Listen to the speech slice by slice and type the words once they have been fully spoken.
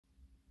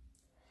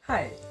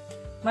Hi,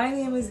 my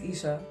name is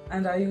Ishah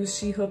and I use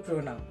she/her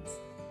pronouns.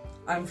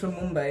 I'm from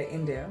Mumbai,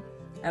 India,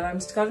 and I'm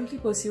currently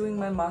pursuing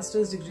my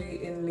master's degree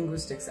in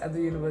linguistics at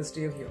the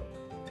University of York.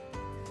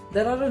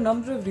 There are a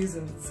number of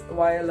reasons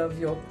why I love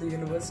York the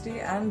university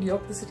and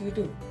York the city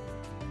too.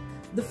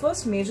 The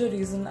first major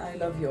reason I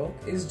love York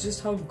is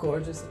just how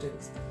gorgeous it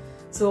is.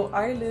 So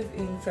I live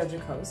in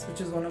Frederick House, which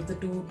is one of the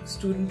 2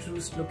 student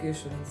roost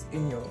locations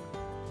in York.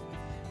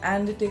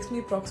 And it takes me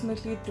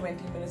approximately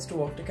 20 minutes to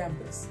walk to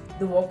campus.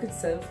 The walk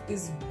itself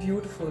is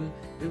beautiful.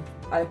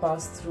 I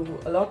pass through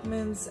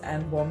allotments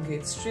and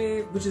Baumgate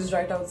Strait, which is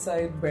right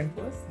outside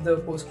Wentworth, the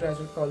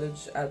postgraduate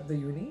college at the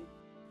uni.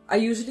 I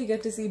usually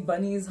get to see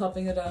bunnies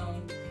hopping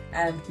around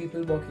and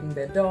people walking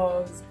their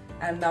dogs,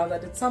 and now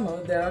that it's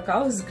summer, there are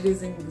cows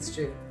grazing the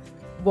strait.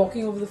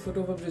 Walking over the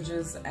footover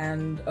bridges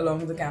and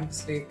along the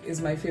campus lake is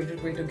my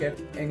favorite way to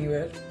get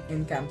anywhere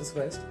in Campus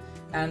West.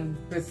 And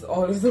with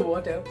all of the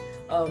water,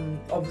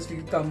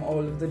 obviously come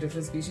all of the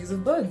different species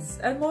of birds,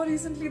 and more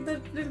recently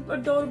the little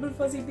adorable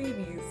fuzzy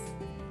babies.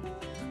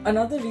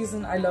 Another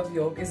reason I love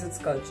York is its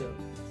culture.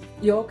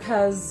 York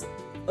has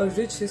a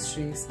rich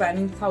history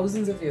spanning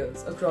thousands of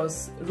years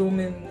across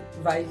Roman,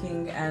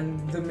 Viking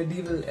and the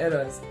medieval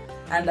eras,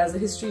 and as a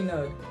history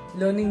nerd,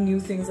 learning new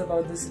things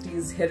about the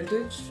city's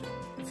heritage,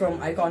 from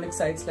iconic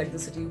sites like the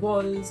city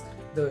walls,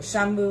 the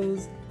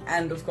shambles,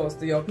 and of course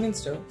the York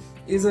Minster,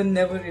 is a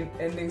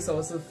never-ending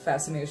source of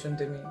fascination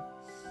to me.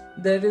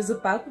 There is a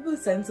palpable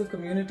sense of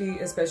community,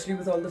 especially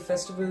with all the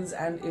festivals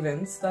and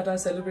events that are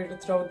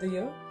celebrated throughout the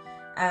year,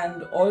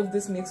 and all of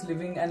this makes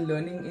living and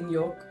learning in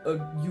York a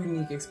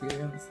unique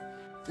experience.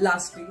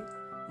 Lastly,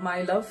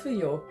 my love for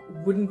York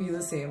wouldn't be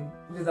the same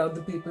without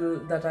the people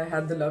that I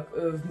had the luck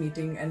of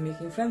meeting and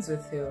making friends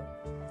with here.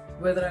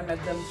 Whether I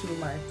met them through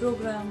my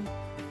program,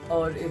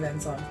 or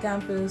events on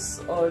campus,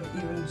 or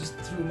even just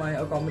through my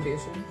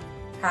accommodation,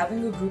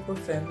 having a group of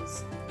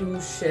friends to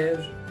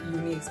share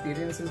uni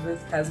experiences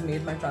with has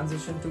made my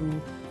transition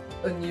to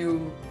a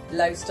new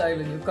lifestyle,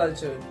 a new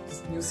culture,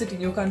 new city,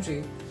 new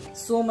country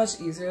so much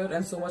easier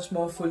and so much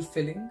more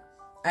fulfilling,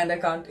 and I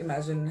can't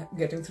imagine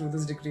getting through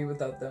this degree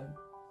without them.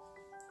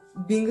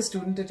 Being a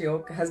student at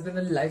York has been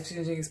a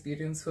life-changing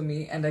experience for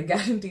me, and I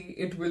guarantee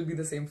it will be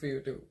the same for you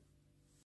too.